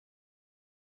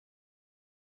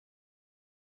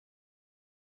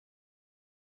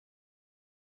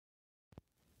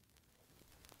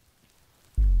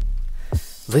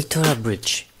Victoria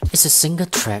Bridge is a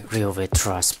single-track railway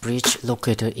truss bridge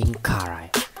located in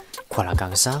Karai, Kuala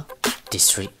Kangsar,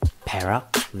 District,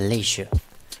 Perak, Malaysia.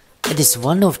 It is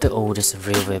one of the oldest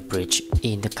railway bridges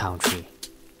in the country.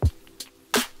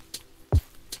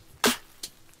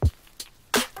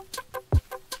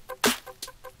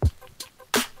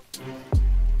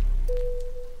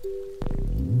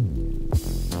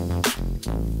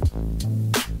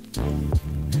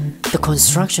 The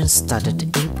construction started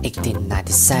in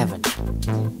 1897,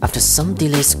 after some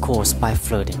delays caused by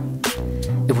flooding.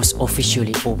 It was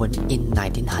officially opened in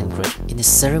 1900 in a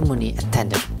ceremony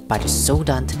attended by the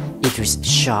Sultan Idris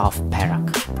Shah of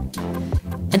Perak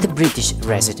and the British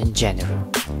Resident General,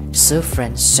 Sir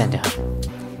Francis Sandringham.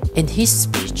 In his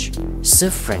speech, Sir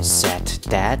Francis said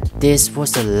that this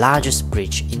was the largest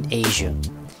bridge in Asia,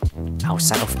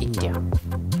 outside of India.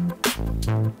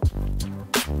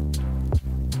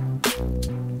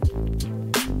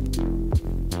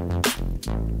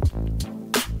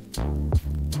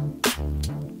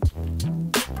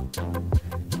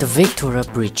 The Victoria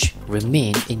Bridge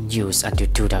remained in use until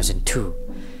 2002,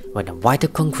 when a wider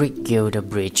concrete girder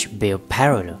bridge built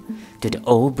parallel to the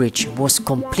old bridge was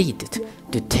completed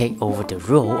to take over the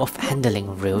role of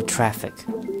handling rail traffic.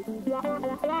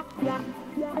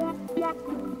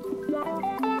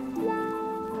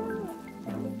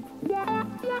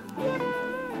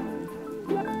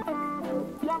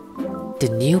 The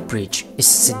new bridge is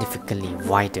significantly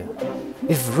wider,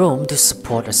 with room to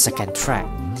support a second track,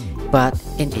 but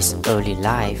in its early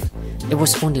life, it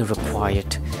was only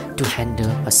required to handle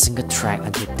a single track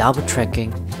until double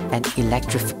tracking and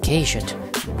electrification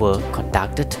were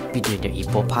conducted between the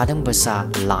Ipoh Padang Besar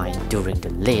line during the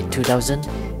late 2000s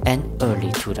and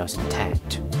early 2010.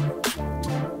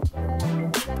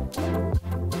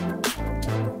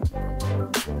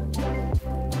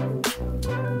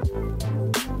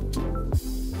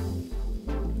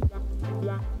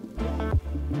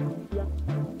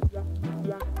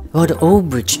 While the old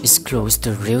bridge is closed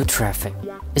to rail traffic,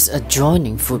 its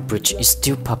adjoining footbridge is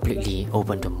still publicly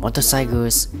open to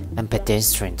motorcycles and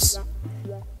pedestrians.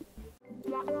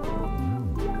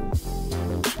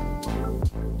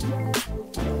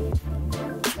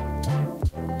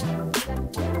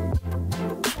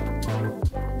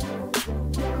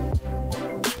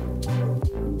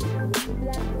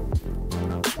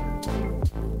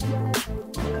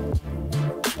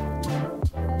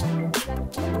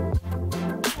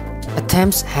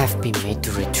 Attempts have been made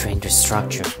to retrain the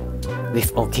structure,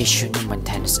 with occasional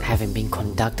maintenance having been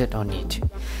conducted on it.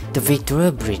 The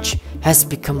Victoria Bridge has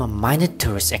become a minor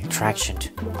tourist attraction,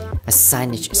 a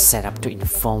signage set up to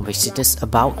inform visitors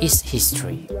about its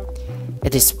history.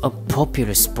 It is a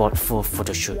popular spot for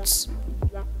photoshoots.